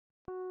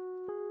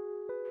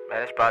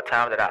Man, it's about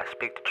time that I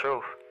speak the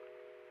truth.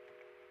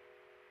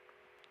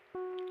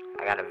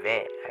 I gotta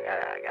vent.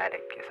 I gotta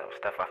get some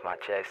stuff off my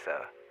chest, so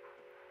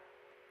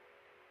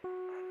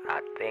I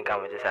think I'm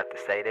gonna just have to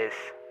say this.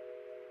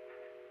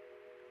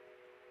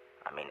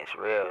 I mean, it's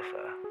real,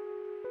 so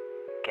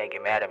can't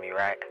get mad at me,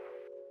 right?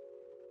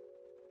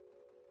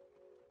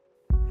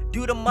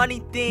 Do the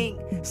money thing,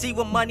 see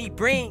what money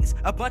brings.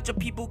 A bunch of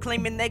people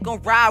claiming they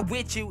gon' ride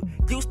with you.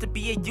 Used to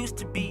be, it used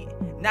to be.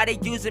 Now they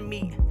using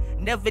me,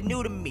 never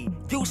new to me.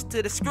 Used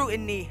to the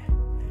scrutiny.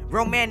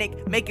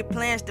 Romantic, making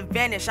plans to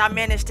vanish. I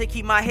managed to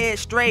keep my head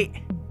straight,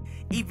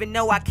 even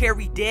though I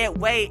carry dead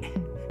weight.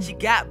 She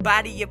got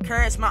body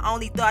appearance, my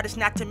only thought is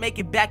not to make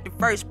it back to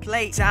first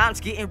place. Time's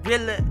getting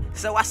realer,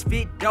 so I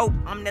spit dope,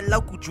 I'm the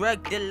local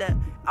drug dealer.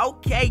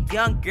 Okay,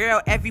 young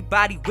girl,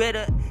 everybody with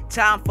her.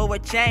 Time for a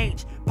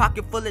change,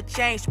 pocket full of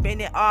change,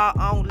 spend it all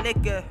on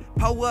liquor.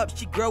 Pull up,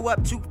 she grow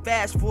up too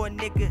fast for a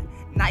nigga.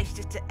 Nice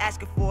just to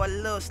ask her for a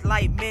little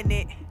slight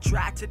minute.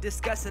 Try to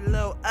discuss a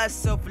little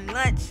us over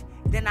lunch,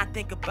 then I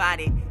think about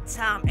it,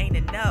 time ain't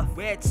enough.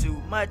 Wear too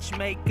much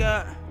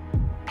makeup,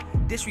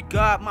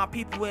 disregard my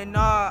people in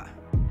awe,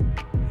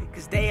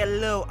 cause they a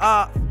little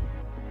off.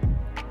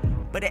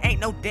 But it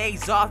ain't no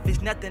days off,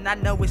 it's nothing, I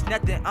know it's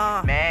nothing,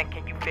 Man,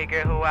 can you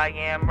figure who I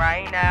am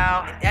right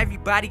now? And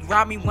everybody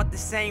around me want the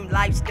same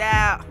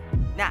lifestyle.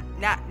 Now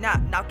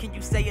can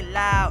you say it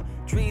loud?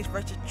 Dreams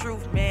versus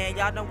truth, man,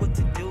 y'all know what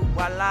to do,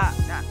 voila.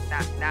 Now,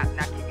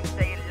 can you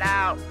say it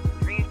loud?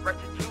 Dreams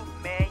versus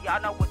truth, man,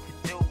 y'all know what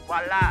to do,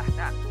 voila.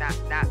 Now,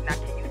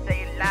 can you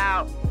say it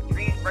loud?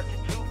 Dreams versus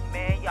truth,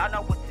 man, y'all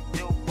know what to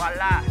do,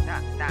 voila.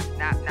 Now,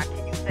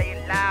 can you say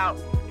it loud?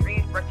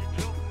 Dreams versus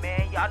truth,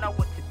 man, y'all know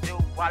what to do,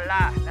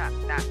 voila. Now,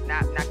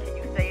 can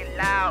you say it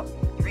loud?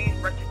 Dreams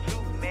versus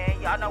truth, man,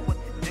 y'all know what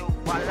to do,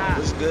 voila.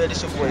 What's good?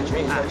 It's your boy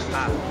Dream versus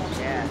Truth.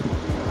 Yeah.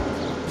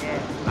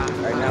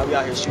 Right now we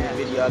out here shooting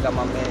video. I got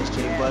my man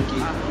J Bucky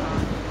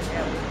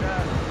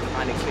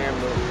behind the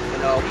camera.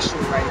 And we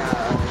shooting right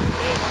now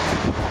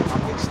my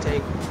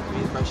mixtape,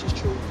 Dreams versus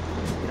Truth.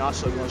 And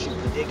also you want to shoot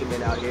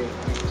Predicament out here.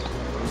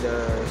 And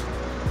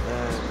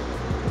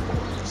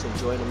just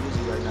enjoying the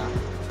music right now.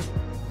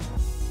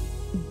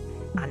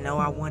 I know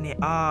I want it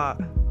all.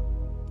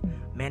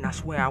 Man, I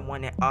swear I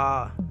want it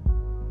all.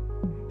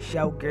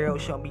 Show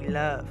girls, show me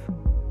love.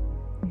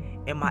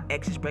 And my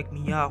exes break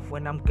me off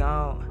when I'm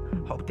gone.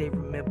 Hope they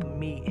remember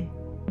me.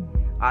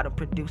 All the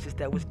producers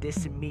that was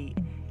dissing me.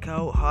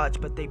 Cold hearts,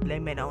 but they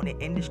blame it on the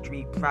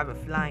industry. Private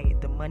flying,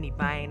 the money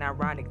buying.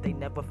 Ironic, they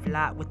never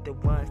fly with the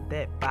ones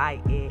that buy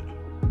it.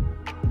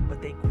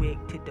 But they quick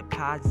to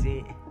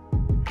deposit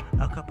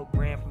a couple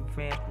grand from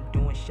friends from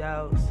doing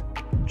shows.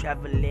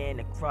 Traveling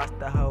across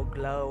the whole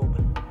globe.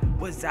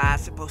 Was I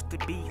supposed to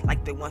be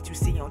like the ones you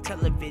see on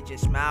television?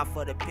 Smile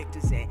for the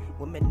pictures and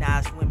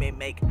womanize women,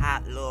 make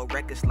hot little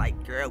records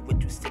like girl,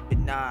 what you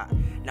sippin' on?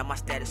 Now my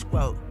status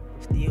quo,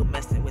 still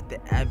messing with the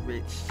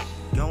average.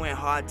 Going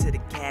hard to the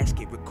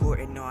casket,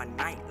 recording all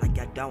night like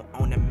I don't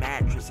own a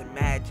mattress.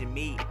 Imagine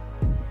me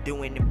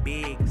doing the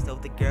big so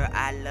the girl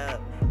I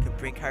love can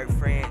bring her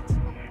friends.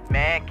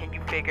 Man, can you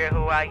figure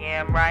who I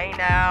am right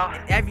now?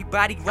 And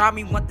everybody around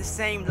me want the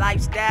same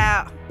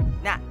lifestyle.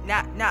 Now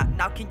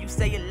can you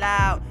say it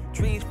loud?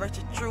 Dreams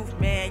versus truth,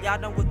 man, y'all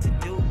know what to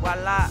do,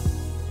 voila.